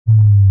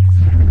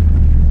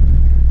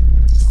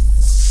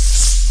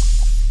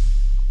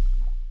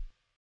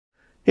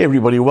Hey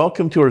everybody,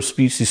 welcome to our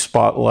species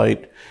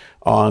spotlight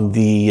on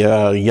the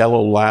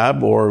yellow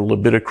lab, or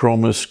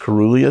Labidochromis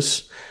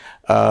caeruleus.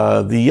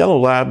 The yellow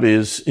lab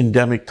is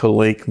endemic to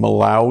Lake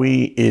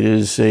Malawi. It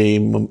is a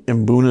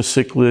Mbuna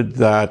cichlid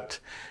that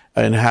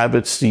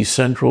inhabits the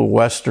central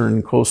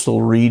western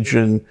coastal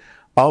region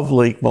of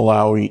Lake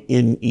Malawi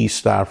in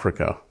East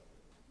Africa.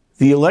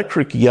 The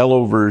electric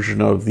yellow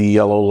version of the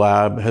yellow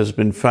lab has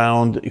been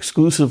found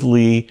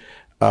exclusively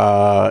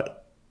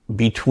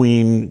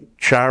between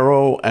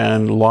Charo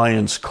and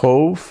Lion's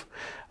Cove.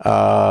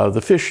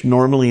 The fish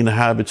normally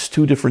inhabits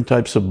two different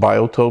types of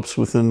biotopes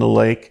within the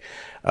lake.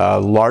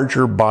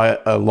 Larger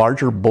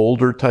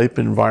boulder type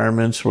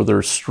environments where there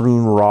are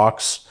strewn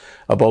rocks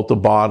about the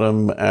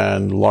bottom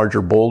and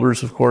larger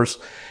boulders, of course,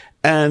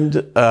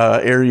 and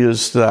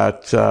areas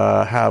that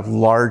have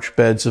large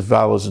beds of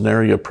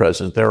Vallisneria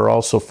present. They're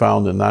also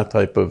found in that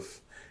type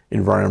of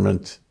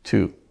environment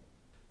too.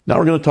 Now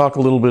we're going to talk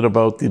a little bit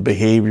about the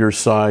behavior,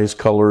 size,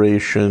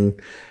 coloration,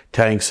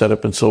 tank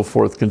setup, and so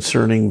forth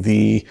concerning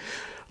the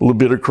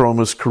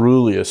Labidochromis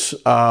caeruleus.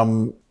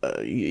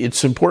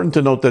 It's important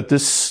to note that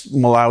this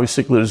Malawi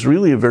cichlid is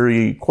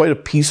really quite a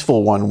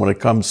peaceful one when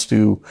it comes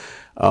to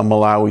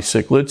Malawi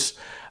cichlids.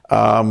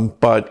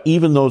 But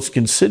even though it's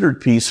considered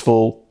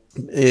peaceful,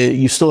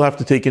 you still have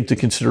to take into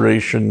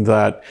consideration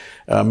that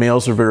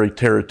males are very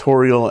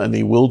territorial and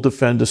they will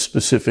defend a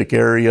specific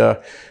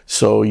area.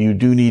 So you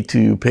do need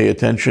to pay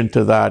attention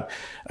to that.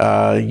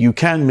 You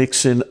can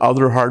mix in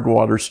other hard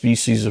water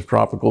species of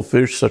tropical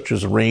fish, such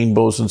as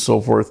rainbows and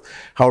so forth.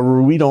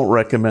 However, we don't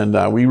recommend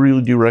that. We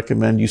really do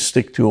recommend you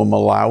stick to a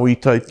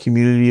Malawi type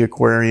community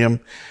aquarium.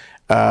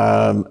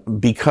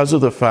 Because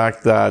of the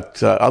fact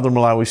that other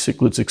Malawi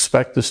cichlids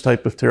expect this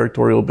type of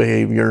territorial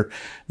behavior.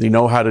 They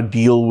know how to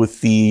deal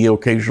with the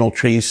occasional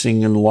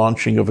chasing and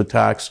launching of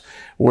attacks,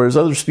 whereas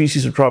other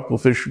species of tropical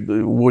fish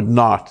would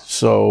not.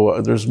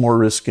 So there's more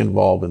risk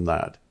involved in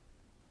that.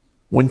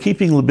 When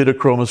keeping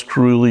Labidochromis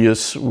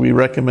caeruleus, we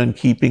recommend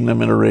keeping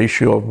them in a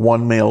ratio of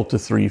 1 male to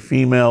 3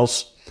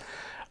 females.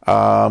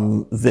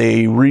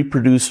 They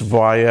reproduce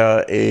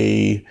via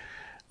a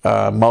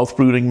mouth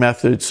brooding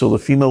method, so the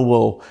female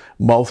will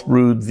mouth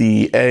brood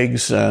the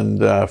eggs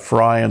and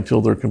fry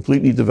until they're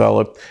completely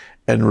developed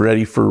and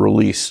ready for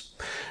release.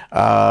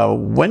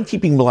 When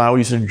keeping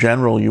Malawis in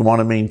general, you want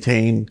to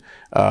maintain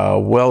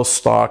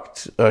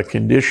well-stocked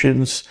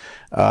conditions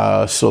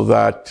so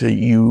that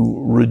you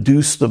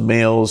reduce the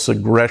male's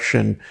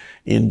aggression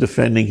in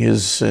defending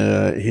his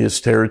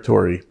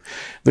territory.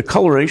 The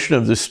coloration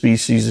of this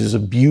species is a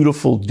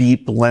beautiful,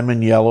 deep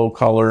lemon yellow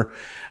color,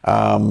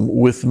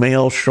 with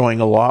males showing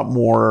a lot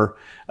more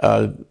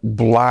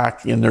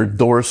black in their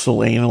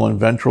dorsal, anal, and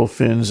ventral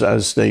fins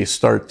as they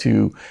start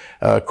to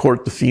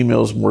court the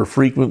females more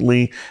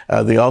frequently.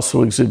 They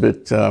also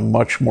exhibit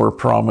much more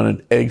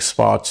prominent egg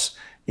spots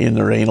in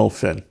their anal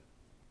fin.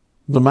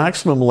 The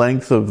maximum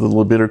length of the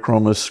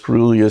Labidochromis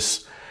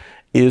caeruleus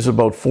is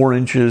about 4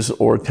 inches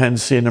or 10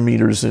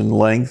 centimeters in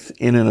length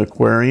in an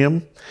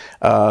aquarium.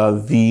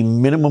 The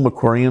minimum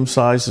aquarium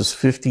size is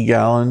 50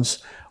 gallons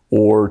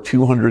or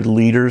 200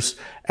 liters.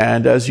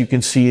 And as you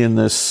can see in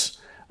this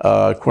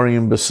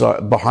aquarium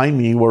behind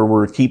me, where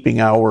we're keeping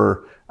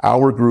our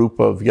group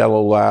of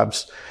yellow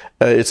labs,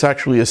 it's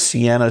actually a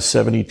Sienna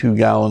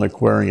 72-gallon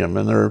aquarium,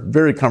 and they're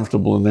very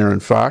comfortable in there, in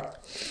fact.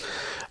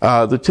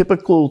 The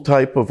typical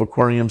type of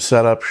aquarium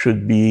setup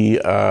should be,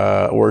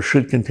 or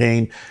should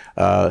contain,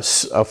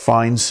 a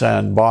fine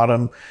sand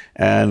bottom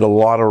and a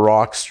lot of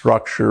rock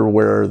structure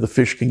where the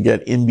fish can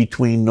get in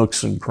between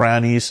nooks and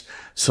crannies,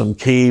 some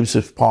caves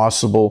if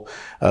possible.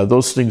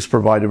 Those things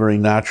provide a very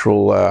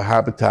natural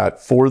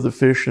habitat for the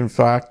fish, in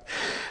fact.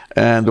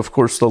 And of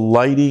course, the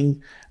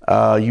lighting,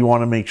 you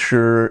want to make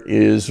sure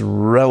is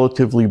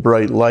relatively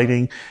bright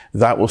lighting.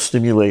 That will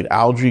stimulate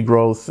algae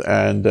growth,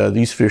 and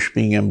these fish,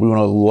 being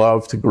Mbuna,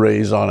 love to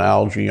graze on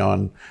algae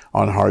on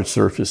hard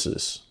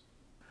surfaces.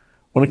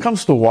 When it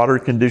comes to water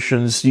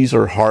conditions, these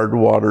are hard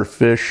water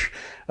fish.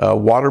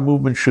 Water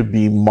movement should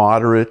be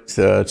moderate.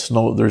 There's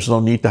no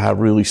need to have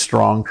really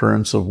strong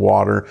currents of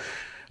water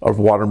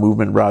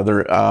movement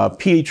rather.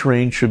 pH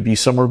range should be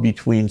somewhere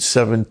between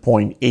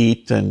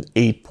 7.8 and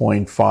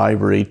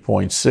 8.5 or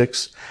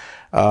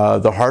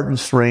 8.6. The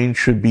hardness range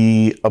should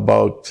be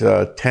about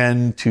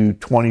 10 to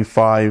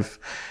 25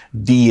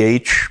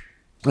 DH,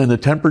 and the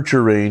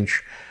temperature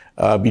range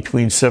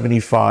between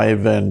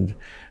 75 and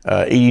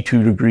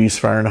 82 degrees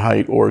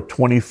Fahrenheit or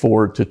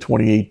 24 to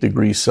 28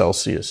 degrees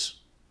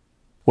Celsius.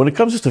 When it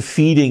comes to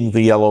feeding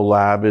the yellow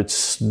lab,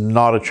 it's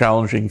not a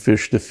challenging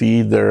fish to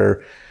feed.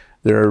 They're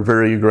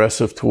very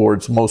aggressive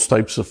towards most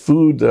types of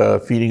food.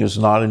 Feeding is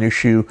not an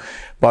issue,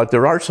 but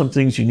there are some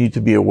things you need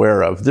to be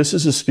aware of. This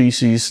is a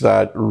species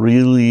that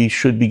really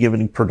should be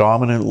given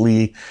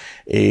predominantly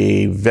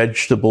a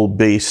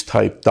vegetable-based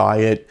type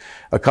diet.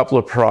 A couple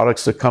of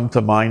products that come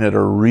to mind that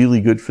are really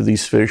good for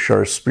these fish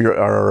are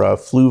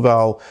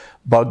Fluval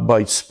bug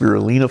bite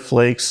spirulina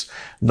flakes.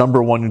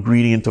 Number one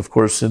ingredient, of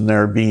course, in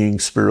there being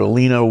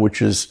spirulina,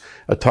 which is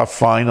a tough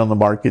find on the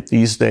market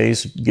these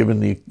days, given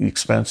the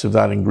expense of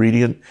that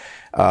ingredient.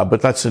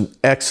 But that's an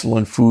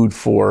excellent food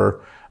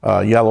for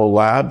yellow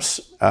labs.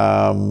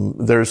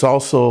 There's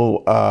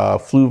also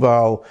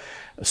Fluval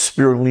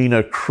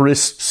spirulina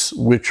crisps,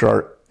 which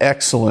are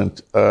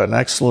excellent, an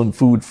excellent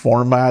food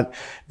format,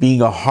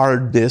 being a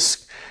hard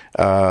disc.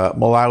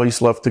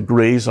 Malawis love to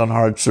graze on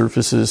hard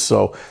surfaces,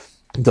 so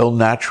they'll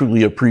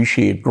naturally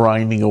appreciate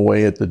grinding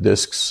away at the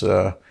discs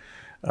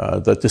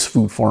that this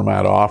food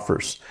format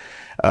offers.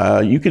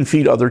 You can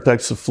feed other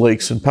types of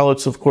flakes and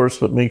pellets, of course,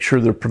 but make sure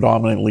they're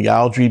predominantly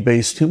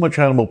algae-based. Too much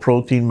animal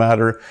protein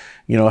matter,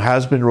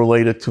 has been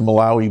related to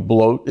Malawi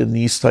bloat in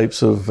these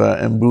types of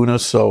Mbuna,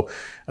 so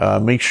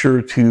make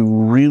sure to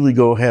really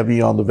go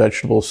heavy on the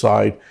vegetable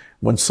side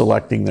when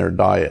selecting their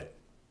diet.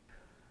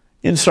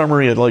 In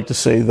summary, I'd like to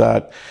say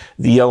that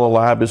the Yellow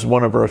Lab is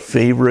one of our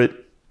favorite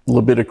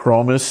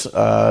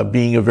Labidochromis,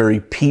 being a very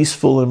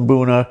peaceful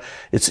Mbuna.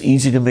 It's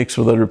easy to mix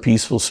with other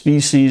peaceful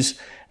species,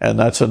 and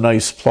that's a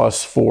nice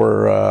plus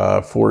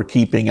for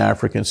keeping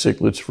African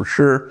cichlids for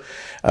sure.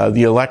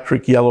 The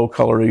electric yellow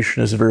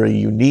coloration is very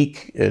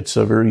unique. It's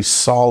a very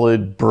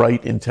solid,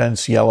 bright,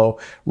 intense yellow,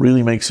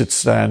 really makes it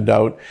stand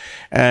out.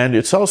 And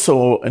it's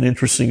also an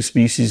interesting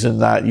species in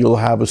that you'll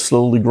have a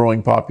slowly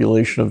growing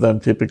population of them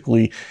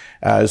typically,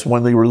 as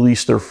when they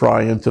release their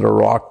fry into the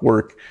rock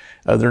work,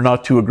 they're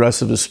not too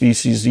aggressive a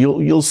species.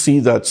 You'll see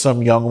that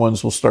some young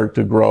ones will start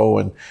to grow,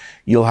 and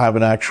you'll have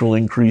an actual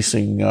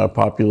increasing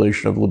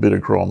population of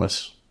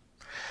Labidochromis.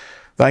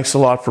 Thanks a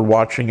lot for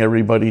watching,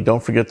 everybody.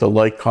 Don't forget to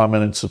like,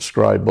 comment, and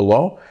subscribe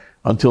below.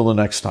 Until the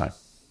next time.